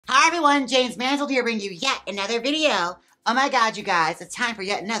everyone, James Mansfield here bringing you yet another video. Oh my god, you guys, it's time for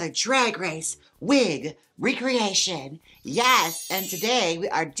yet another Drag Race wig recreation. Yes, and today we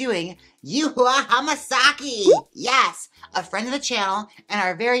are doing Yuhua Hamasaki. Yes, a friend of the channel and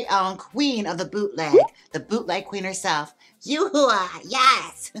our very own queen of the bootleg queen herself, Yuhua,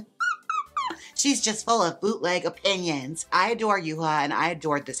 yes. She's just full of bootleg opinions. I adore Yuhua and I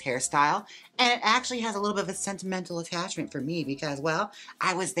adored this hairstyle. And it actually has a little bit of a sentimental attachment for me because, well,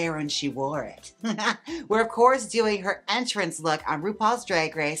 I was there when she wore it. We're, of course, doing her entrance look on RuPaul's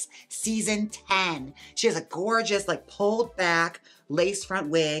Drag Race Season 10. She has a gorgeous, like, pulled back lace front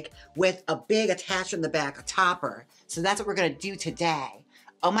wig with a big attachment in the back, a topper. So that's what we're going to do today.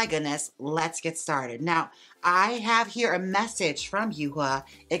 Oh my goodness, let's get started. Now, I have here a message from Yuhua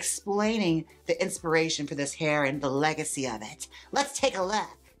explaining the inspiration for this hair and the legacy of it. Let's take a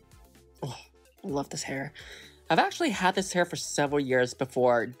look. Oh, I love this hair. I've actually had this hair for several years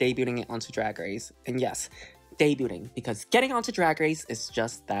before debuting it onto Drag Race. And yes, debuting, because getting onto Drag Race is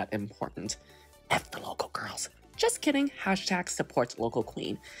just that important. F the local girls. Just kidding, hashtag support local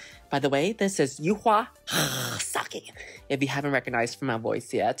queen. By the way, this is Yuhua Hamasaki, if you haven't recognized from my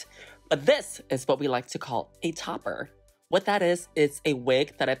voice yet. But this is what we like to call a topper. What that is, it's a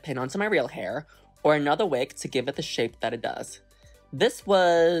wig that I pin onto my real hair, or another wig to give it the shape that it does. This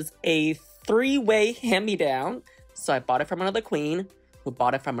was a three-way hand-me-down, so I bought it from another queen, who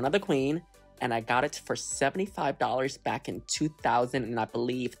bought it from another queen, and I got it for $75 back in 2000 and I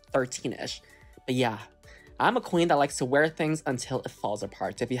believe 13-ish. But yeah, I'm a queen that likes to wear things until it falls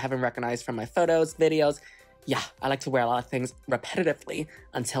apart. If you haven't recognized from my photos, videos, yeah, I like to wear a lot of things repetitively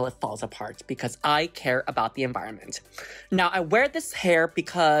until it falls apart because I care about the environment. Now, I wear this hair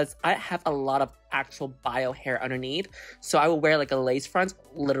because I have a lot of actual bio hair underneath. So I will wear like a lace front,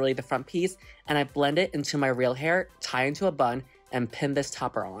 literally the front piece, and I blend it into my real hair, tie into a bun, and pin this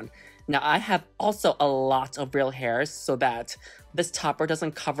topper on. Now, I have also a lot of real hair so that this topper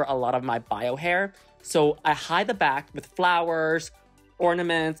doesn't cover a lot of my bio hair. So I hide the back with flowers,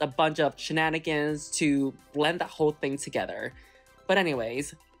 ornaments, a bunch of shenanigans to blend that whole thing together. But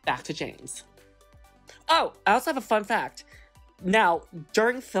anyways, back to Jaymes. Oh, I also have a fun fact. Now,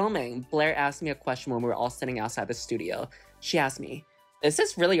 during filming, Blair asked me a question when we were all sitting outside the studio. She asked me, "Is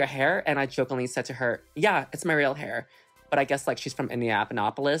this really your hair?" And I jokingly said to her, "Yeah, it's my real hair." But I guess like she's from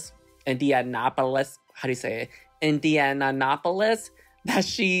Indianapolis, how do you say it? Indianapolis, that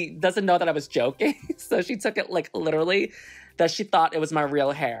she doesn't know that I was joking. So she took it like literally, that she thought it was my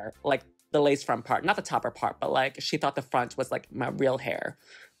real hair, like the lace front part, not the topper part, but like she thought the front was like my real hair.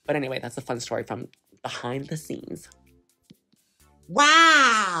 But anyway, that's a fun story from behind the scenes.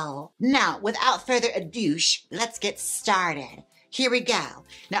 Wow! Now, without further ado, let's get started. Here we go.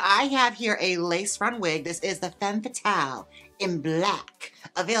 Now, I have here a lace front wig. This is the Femme Fatale in black,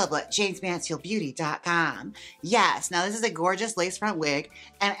 available at jaymesmansfieldbeauty.com. Yes, now this is a gorgeous lace front wig,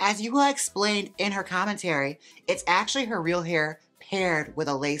 and as Yuhua explained in her commentary, it's actually her real hair paired with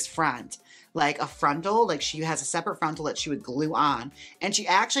a lace front, like a frontal, like she has a separate frontal that she would glue on, and she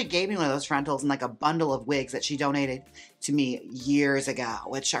actually gave me one of those frontals in like a bundle of wigs that she donated to me years ago,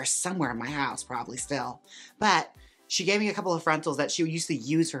 which are somewhere in my house, probably still, but she gave me a couple of frontals that she used to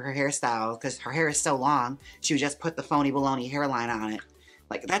use for her hairstyle because her hair is so long, she would just put the phony baloney hairline on it.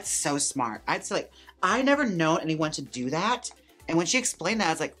 Like, that's so smart. I'd say, like, I never known anyone to do that. And when she explained that,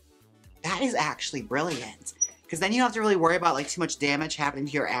 I was like, that is actually brilliant. Because then you don't have to really worry about, like, too much damage happening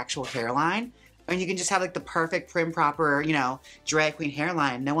to your actual hairline. And you can just have, like, the perfect, prim, proper, you know, drag queen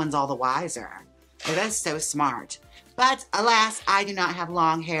hairline. No one's all the wiser. Like, that's so smart. But, alas, I do not have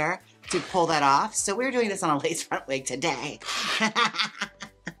long hair to pull that off. So we're doing this on a lace front wig today.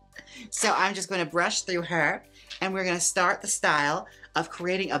 So I'm just going to brush through her and we're going to start the style of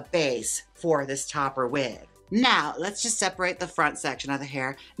creating a base for this topper wig. Now, let's just separate the front section of the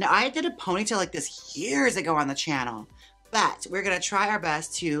hair. Now, I did a ponytail like this years ago on the channel, but we're going to try our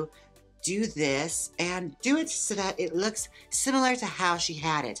best to do this and do it so that it looks similar to how she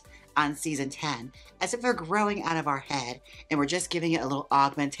had it on season 10, as if we're growing out of our head and we're just giving it a little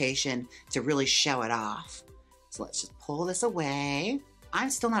augmentation to really show it off. So let's just pull this away. I'm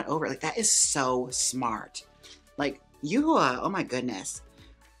still not over it. Like, that is so smart. Like, Yuhua, oh my goodness.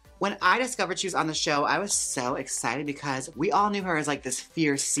 When I discovered she was on the show, I was so excited because we all knew her as like this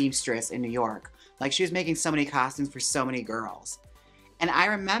fierce seamstress in New York. Like, she was making so many costumes for so many girls. And I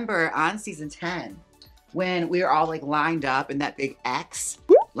remember on season 10, when we were all like lined up in that big X,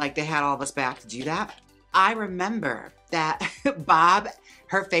 like they had all of us back to do that. I remember that Bob,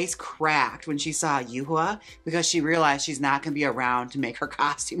 her face cracked when she saw Yuhua because she realized she's not gonna be around to make her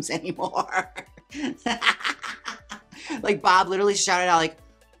costumes anymore. Like Bob literally shouted out like,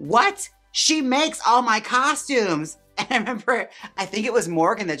 what? She makes all my costumes. And I remember, I think it was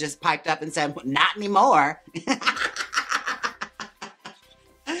Morgan that just piped up and said, not anymore.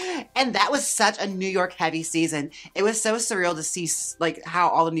 And that was such a New York heavy season. It was so surreal to see like how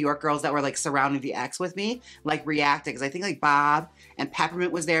all the New York girls that were like surrounding the X with me, like reacted. Cause I think like Bob and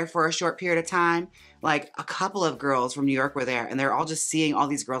Peppermint was there for a short period of time. Like a couple of girls from New York were there and they're all just seeing all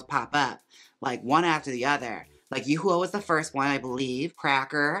these girls pop up, like one after the other. Like Yuhua was the first one, I believe,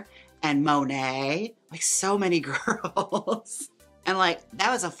 Cracker and Monet, like so many girls. And like,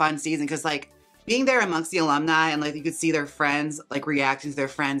 that was a fun season because like, being there amongst the alumni and like you could see their friends like reacting to their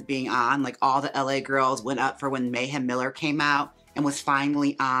friends being on, like all the LA girls went up for when Mayhem Miller came out and was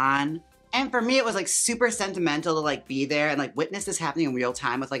finally on. And for me, it was like super sentimental to like be there and like witness this happening in real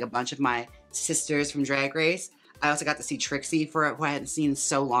time with like a bunch of my sisters from Drag Race. I also got to see Trixie who I hadn't seen in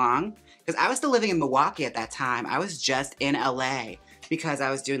so long because I was still living in Milwaukee at that time. I was just in LA because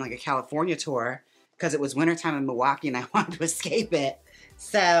I was doing like a California tour because it was wintertime in Milwaukee and I wanted to escape it.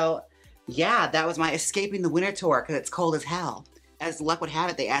 So yeah, that was my escaping the winter tour because it's cold as hell. As luck would have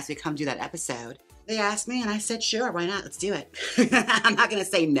it, they asked me to come do that episode. They asked me and I said, sure, why not? Let's do it. I'm not going to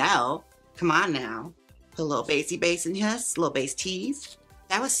say no. Come on now. Put a little bassy bass in here, a little bass tease.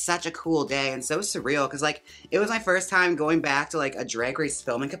 That was such a cool day and so surreal because like it was my first time going back to like a Drag Race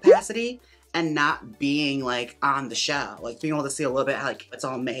filming capacity and not being like on the show. Like being able to see a little bit how like it's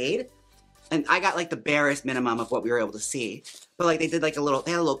all made. And I got like the barest minimum of what we were able to see. But like they did like they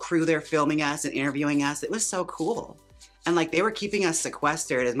had a little crew there filming us and interviewing us. It was so cool. And like they were keeping us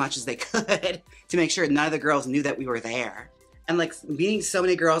sequestered as much as they could to make sure none of the girls knew that we were there. And like meeting so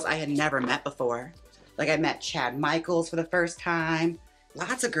many girls I had never met before. Like I met Chad Michaels for the first time.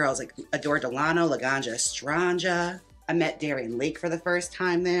 Lots of girls like Adore Delano, Laganja Estranja. I met Darian Lake for the first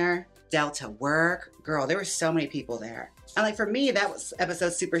time there. Delta Work. Girl, there were so many people there. And like for me, that was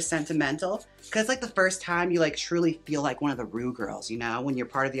episode super sentimental because like the first time you like truly feel like one of the Ru girls, you know, when you're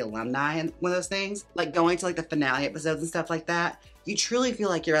part of the alumni and one of those things, like going to like the finale episodes and stuff like that, you truly feel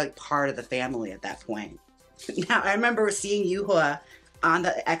like you're like part of the family at that point. Now, I remember seeing Yuhua on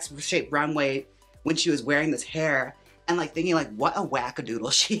the X-shaped runway when she was wearing this hair and like thinking like, what a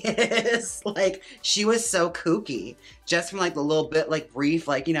wackadoodle she is. Like she was so kooky just from like the little bit like brief,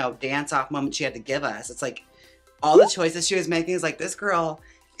 like, you know, dance off moment she had to give us. It's like, all the choices she was making is like, this girl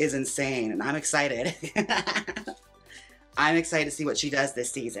is insane and I'm excited. I'm excited to see what she does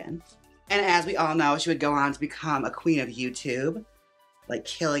this season. And as we all know, she would go on to become a queen of YouTube, like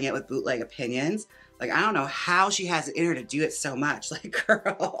killing it with bootleg opinions. Like, I don't know how she has it in her to do it so much. Like,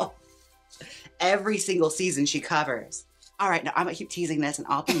 girl, every single season she covers. All right, now I'm gonna keep teasing this and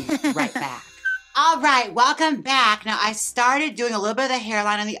I'll be right back. All right, welcome back. Now, I started doing a little bit of the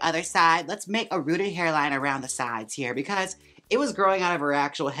hairline on the other side. Let's make a rooted hairline around the sides here because it was growing out of her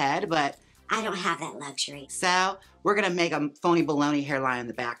actual head, but I don't have that luxury. So we're gonna make a phony baloney hairline in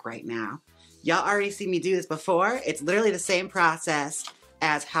the back right now. Y'all already seen me do this before. It's literally the same process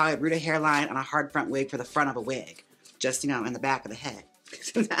as how I root a hairline on a hard front wig for the front of a wig. Just, you know, in the back of the head.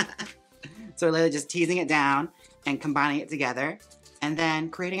 So we're literally just teasing it down and combining it together and then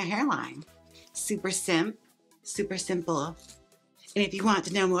creating a hairline. Super simple. And if you want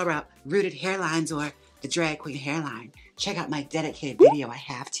to know more about rooted hairlines or the drag queen hairline, check out my dedicated video I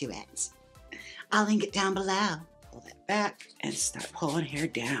have to it. I'll link it down below. Pull that back and start pulling hair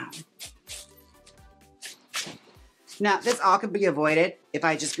down. Now, this all could be avoided if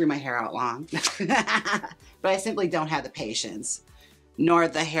I just grew my hair out long. But I simply don't have the patience, nor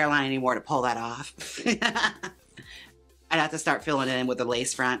the hairline anymore to pull that off. I'd have to start filling it in with a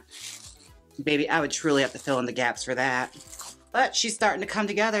lace front. Baby, I would truly have to fill in the gaps for that. But she's starting to come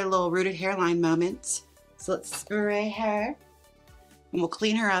together, a little rooted hairline moment. So let's spray her. And we'll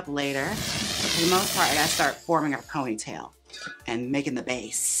clean her up later. But for the most part, I gotta start forming our ponytail and making the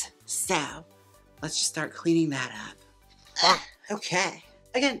base. So, let's just start cleaning that up. Okay.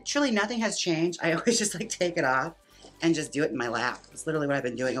 Again, truly nothing has changed. I always just like take it off and just do it in my lap. It's literally what I've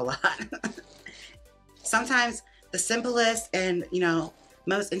been doing a lot. Sometimes the simplest and, you know,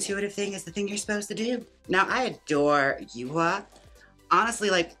 most intuitive thing is the thing you're supposed to do. Now, I adore Yuhua.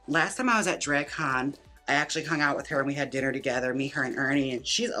 Honestly, like, last time I was at DragCon, I actually hung out with her and we had dinner together, me, her, and Ernie, and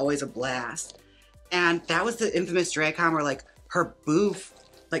she's always a blast. And that was the infamous DragCon where, like, her booth,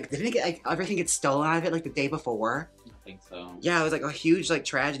 like, didn't it get, like, everything get stolen out of it, like, the day before? I think so. Yeah, it was, like, a huge, like,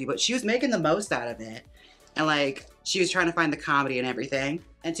 tragedy, but she was making the most out of it. And, like, she was trying to find the comedy and everything.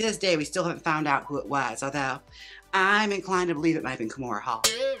 And to this day, we still haven't found out who it was, although I'm inclined to believe it might have been Kimora Hall.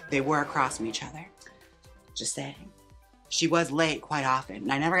 They were across from each other. Just saying. She was late quite often,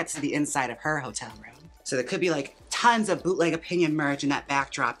 and I never got to see the inside of her hotel room. So there could be like tons of bootleg opinion merch in that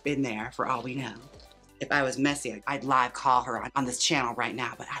backdrop in there for all we know. If I was messy, I'd live call her on this channel right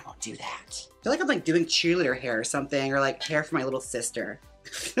now, but I won't do that. I feel like I'm like doing cheerleader hair or something, or like hair for my little sister.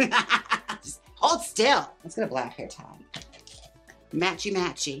 Just hold still. Let's get a black hair tie. Matchy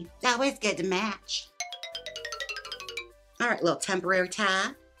matchy. It's always good to match. All right, little temporary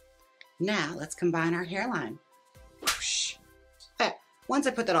tie. Now let's combine our hairline. Whoosh. But once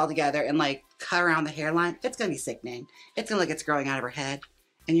I put that all together and like cut around the hairline, it's gonna be sickening. It's gonna look like it's growing out of her head.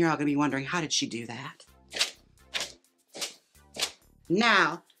 And you're all gonna be wondering, how did she do that?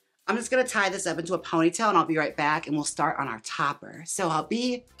 Now, I'm just gonna tie this up into a ponytail and I'll be right back and we'll start on our topper. So I'll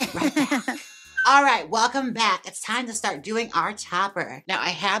be right back. All right, welcome back. It's time to start doing our topper. Now I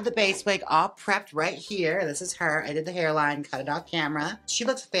have the base wig all prepped right here. This is her. I did the hairline, cut it off camera. She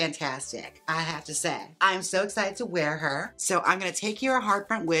looks fantastic, I have to say. I'm so excited to wear her. So I'm gonna take your hard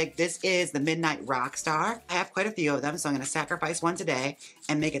front wig. This is the Midnight Rockstar. I have quite a few of them, so I'm gonna sacrifice one today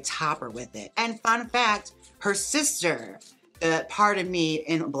and make a topper with it. And fun fact, her sister, part of me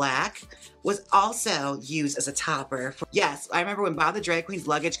in black, was also used as a topper. Yes, I remember when Bob the Drag Queen's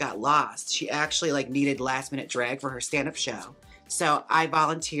luggage got lost, she actually like needed last minute drag for her stand-up show. So I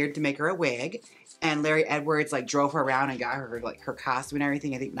volunteered to make her a wig, and Larry Edwards like drove her around and got her like her costume and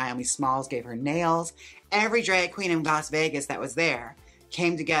everything. I think Naomi Smalls gave her nails. Every drag queen in Las Vegas that was there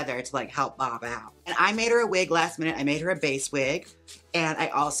came together to like help Bob out. And I made her a wig last minute. I made her a base wig, and I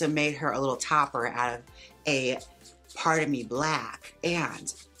also made her a little topper out of a Part of Me black,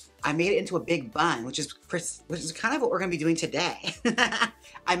 and I made it into a big bun, which is kind of what we're gonna be doing today.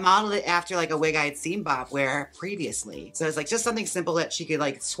 I modeled it after like a wig I had seen Bob wear previously. So it's like just something simple that she could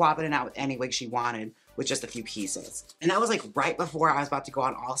like swap it in out with any wig she wanted with just a few pieces. And that was like right before I was about to go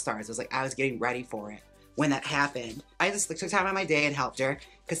on All Stars. It was like I was getting ready for it when that happened. I just like, took time out of my day and helped her,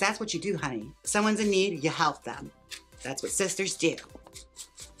 because that's what you do, honey. Someone's in need, you help them. That's what sisters do.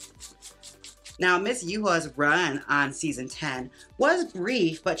 Now, Miss Yuhua's run on season 10 was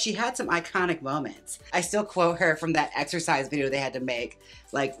brief, but she had some iconic moments. I still quote her from that exercise video they had to make,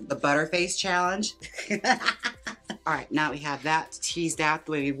 like the Butterface challenge. All right, now we have that teased out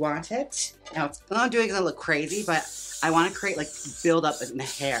the way we want it. Now, all I'm doing is gonna look crazy, but I want to create like build up in the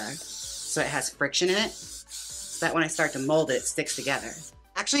hair so it has friction in it, so that when I start to mold it, it sticks together.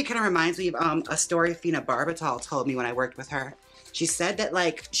 Actually, it kind of reminds me of a story Fina Barbital told me when I worked with her. She said that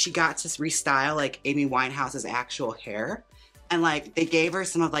like she got to restyle like Amy Winehouse's actual hair, and like they gave her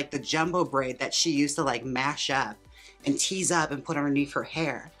some of like the jumbo braid that she used to like mash up and tease up and put underneath her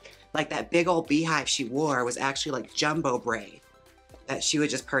hair. Like that big old beehive she wore was actually like jumbo braid that she would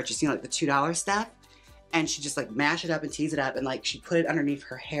just purchase, you know, like the $2 stuff. And she just like mash it up and tease it up, and like she put it underneath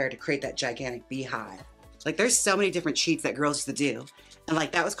her hair to create that gigantic beehive. Like there's so many different cheats that girls used to do. And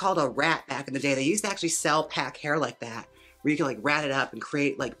like that was called a rat back in the day. They used to actually sell pack hair like that, where you can like rat it up and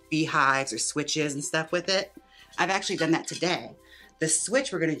create like beehives or switches and stuff with it. I've actually done that today. The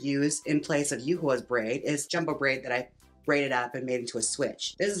switch we're gonna use in place of Yuhua's braid is jumbo braid that I braided up and made into a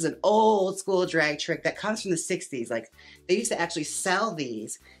switch. This is an old school drag trick that comes from the 60s. Like they used to actually sell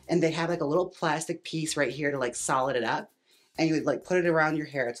these, and they have like a little plastic piece right here to like solid it up. And you would like put it around your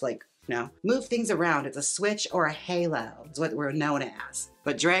hair. It's like, you know, move things around. It's a switch or a halo is what we're known as.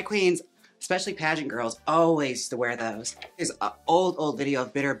 But drag queens, especially pageant girls, always used to wear those. There's an old video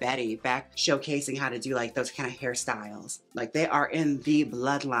of Bitter Betty back showcasing how to do like those kind of hairstyles. Like they are in the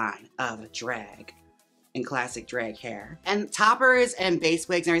bloodline of drag and classic drag hair. And toppers and base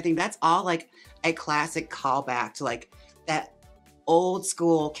wigs and everything, that's all like a classic callback to like that old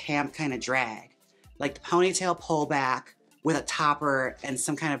school camp kind of drag. Like the ponytail pullback with a topper and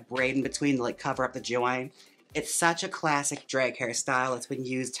some kind of braid in between to like cover up the joint. It's such a classic drag hairstyle. It's been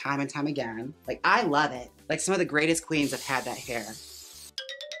used time and time again. Like, I love it. Like, some of the greatest queens have had that hair.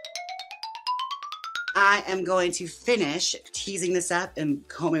 I am going to finish teasing this up and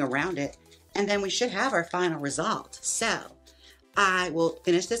combing around it, and then we should have our final result. So, I will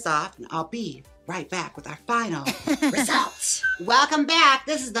finish this off, and I'll be right back with our final result. Welcome back.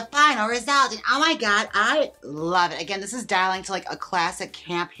 This is the final result, and oh my god, I love it. Again, this is dialing to like a classic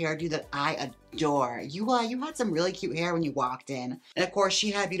camp hairdo that I adore. You had some really cute hair when you walked in, and of course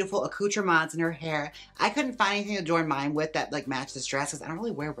she had beautiful accoutrements in her hair. I couldn't find anything to adorn mine with that like matched this dress, because I don't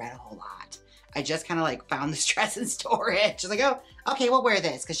really wear red a whole lot. I just kind of like found this dress in storage. She's like, oh, okay, we'll wear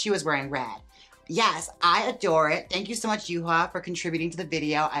this, because she was wearing red. Yes, I adore it. Thank you so much, Yuhua, for contributing to the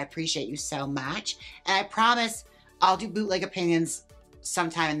video. I appreciate you so much. And I promise I'll do bootleg opinions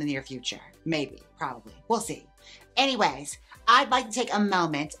sometime in the near future. Maybe, probably. We'll see. Anyways, I'd like to take a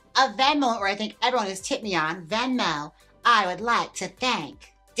moment, a Venmo moment where I think everyone who's tipped me on Venmo. I would like to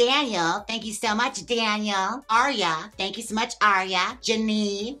thank Daniel, thank you so much, Daniel. Arya, thank you so much, Arya.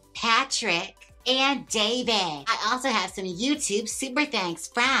 Janine, Patrick, and David. I also have some YouTube super thanks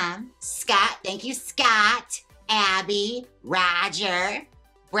from Scott, thank you, Scott, Abby, Roger,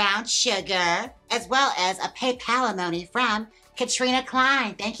 Brown Sugar, as well as a PayPal-a-money from Katrina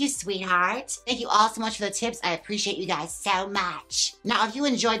Klein. Thank you, sweetheart. Thank you all so much for the tips. I appreciate you guys so much. Now, if you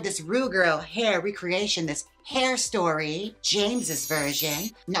enjoyed this Ru Girl hair recreation, this hair story, James's version.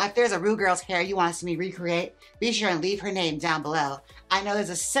 Now, if there's a Ru Girl's hair you want to see me recreate, be sure and leave her name down below. I know there's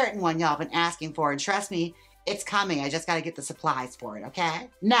a certain one y'all been asking for, and trust me, it's coming. I just got to get the supplies for it, okay?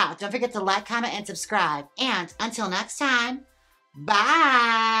 Now, don't forget to like, comment, and subscribe. And until next time,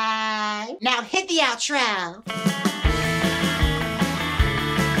 bye. Now hit the outro.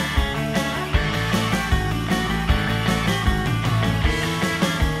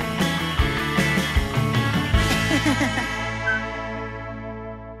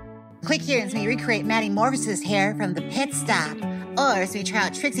 Click here and see me recreate Maddie Morpheus's hair from the pit stop. Or see me try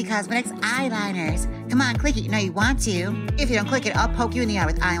out Trixie Cosmetics eyeliners. Come on, click it, you know you want to. If you don't click it, I'll poke you in the eye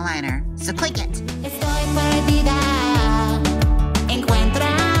with eyeliner. So click it. Estoy perdida.